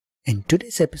In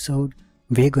today's episode,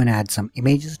 we're going to add some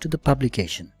images to the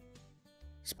publication.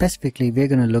 Specifically, we're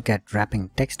going to look at wrapping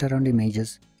text around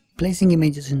images, placing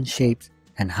images in shapes,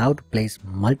 and how to place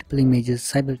multiple images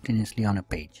simultaneously on a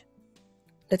page.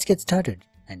 Let's get started,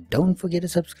 and don't forget to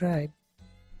subscribe.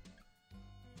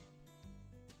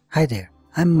 Hi there,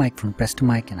 I'm Mike from Press to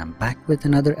Mike, and I'm back with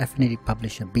another Affinity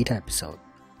Publisher beta episode.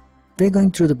 We're going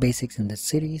through the basics in this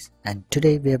series, and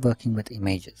today we're working with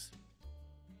images.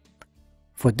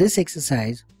 For this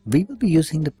exercise, we will be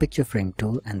using the picture frame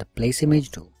tool and the place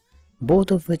image tool, both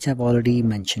of which I've already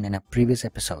mentioned in a previous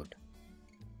episode.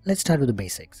 Let's start with the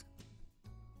basics.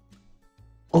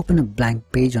 Open a blank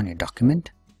page on your document,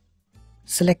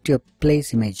 select your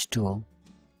place image tool,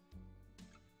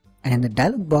 and in the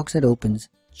dialog box that opens,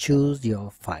 choose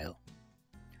your file.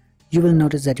 You will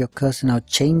notice that your cursor now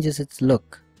changes its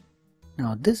look.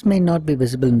 Now this may not be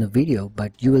visible in the video,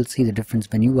 but you will see the difference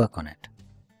when you work on it.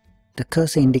 The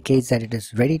cursor indicates that it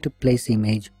is ready to place the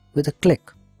image with a click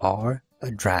or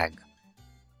a drag.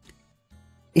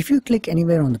 If you click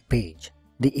anywhere on the page,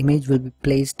 the image will be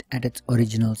placed at its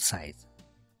original size.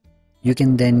 You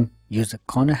can then use the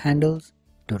corner handles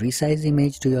to resize the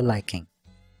image to your liking.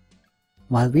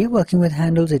 While we are working with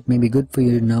handles, it may be good for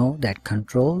you to know that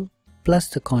Ctrl plus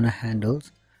the corner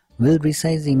handles will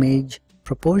resize the image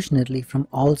proportionately from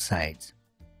all sides.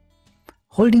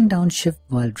 Holding down Shift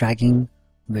while dragging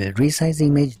will resize the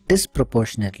image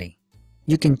disproportionately.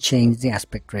 You can change the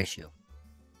aspect ratio.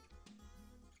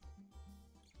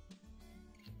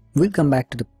 We'll come back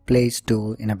to the place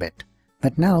tool in a bit,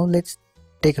 but now let's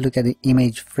take a look at the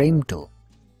image frame tool.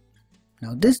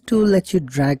 Now this tool lets you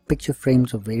drag picture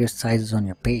frames of various sizes on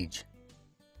your page.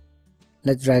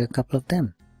 Let's drag a couple of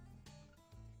them.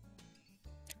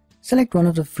 Select one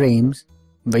of the frames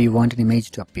where you want an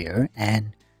image to appear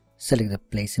and select the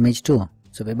place image tool.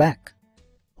 So we're back.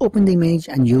 Open the image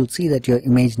and you'll see that your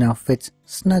image now fits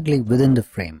snugly within the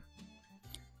frame.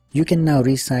 You can now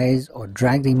resize or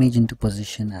drag the image into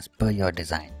position as per your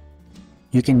design.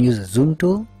 You can use a zoom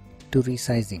tool to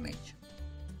resize the image.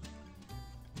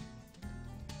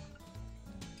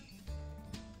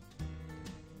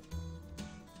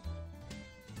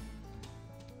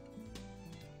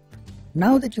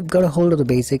 Now that you've got a hold of the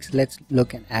basics, let's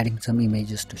look at adding some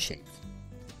images to shapes.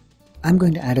 I'm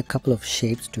going to add a couple of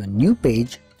shapes to a new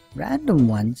page, random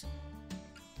ones,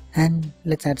 and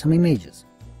let's add some images.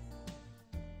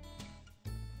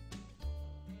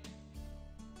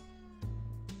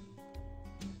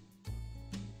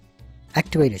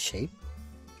 Activate a shape.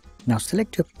 Now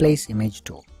select your place image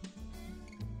tool.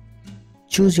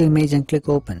 Choose your image and click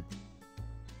open.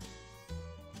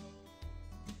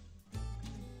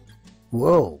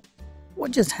 Whoa,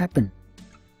 what just happened?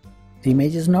 The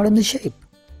image is not in the shape.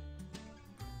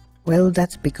 Well,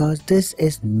 that's because this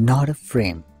is not a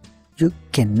frame. You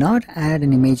cannot add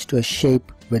an image to a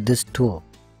shape with this tool.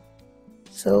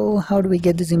 So how do we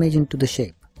get this image into the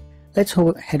shape? Let's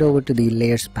head over to the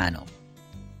layers panel.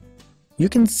 You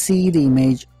can see the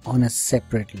image on a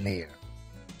separate layer.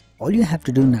 All you have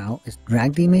to do now is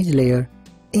drag the image layer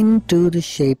into the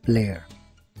shape layer.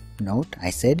 Note, I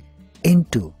said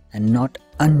into and not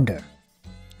under.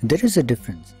 There is a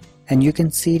difference, and you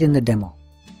can see it in the demo.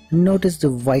 Notice the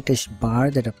whitish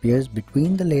bar that appears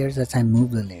between the layers as I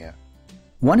move the layer.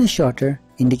 One is shorter,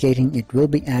 indicating it will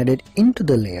be added into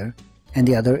the layer, and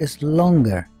the other is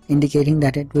longer, indicating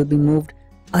that it will be moved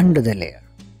under the layer.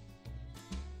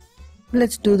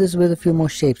 Let's do this with a few more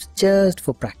shapes just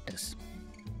for practice.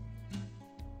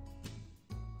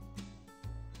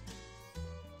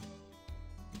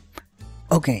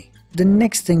 Okay, the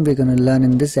next thing we're going to learn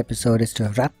in this episode is to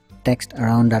wrap text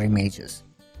around our images.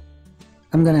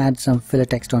 I'm going to add some filler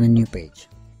text on a new page.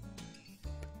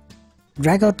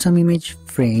 Drag out some image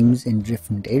frames in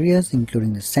different areas,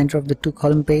 including the center of the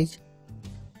two-column page.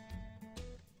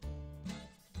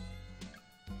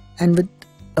 And with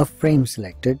a frame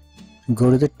selected,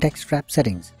 go to the text wrap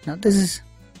settings. Now this is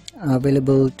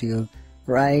available to you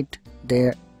right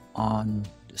there on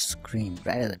the screen,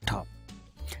 right at the top.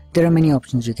 There are many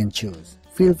options you can choose.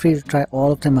 Feel free to try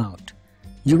all of them out.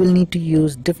 You will need to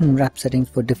use different wrap settings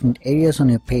for different areas on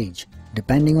your page,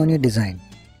 depending on your design.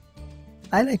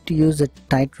 I like to use the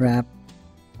tight wrap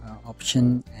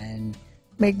option and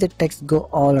make the text go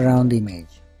all around the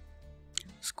image.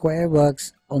 Square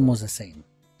works almost the same.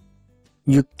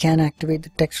 You can activate the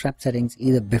text wrap settings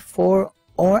either before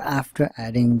or after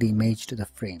adding the image to the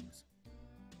frames.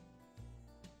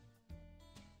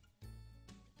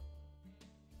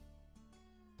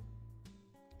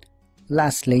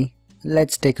 Lastly,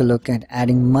 let's take a look at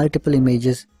adding multiple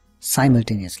images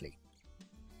simultaneously.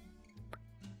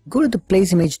 Go to the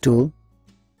place image tool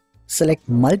Select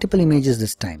multiple images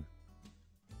this time.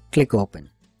 Click Open.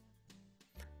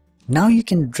 Now you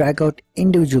can drag out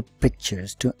individual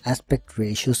pictures to aspect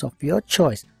ratios of your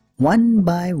choice, one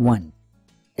by one.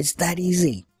 It's that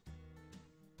easy.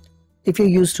 If you're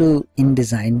used to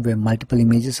InDesign where multiple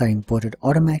images are imported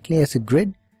automatically as a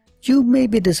grid, you may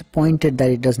be disappointed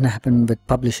that it doesn't happen with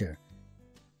Publisher.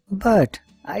 But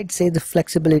I'd say the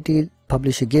flexibility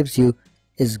Publisher gives you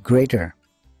is greater.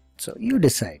 So you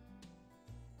decide.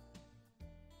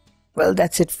 Well,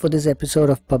 that's it for this episode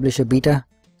of Publisher Beta.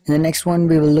 In the next one,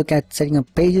 we will look at setting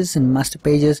up pages and master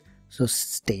pages, so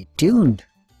stay tuned.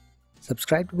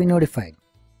 Subscribe to be notified.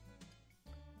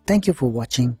 Thank you for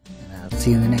watching, and I'll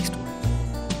see you in the next one.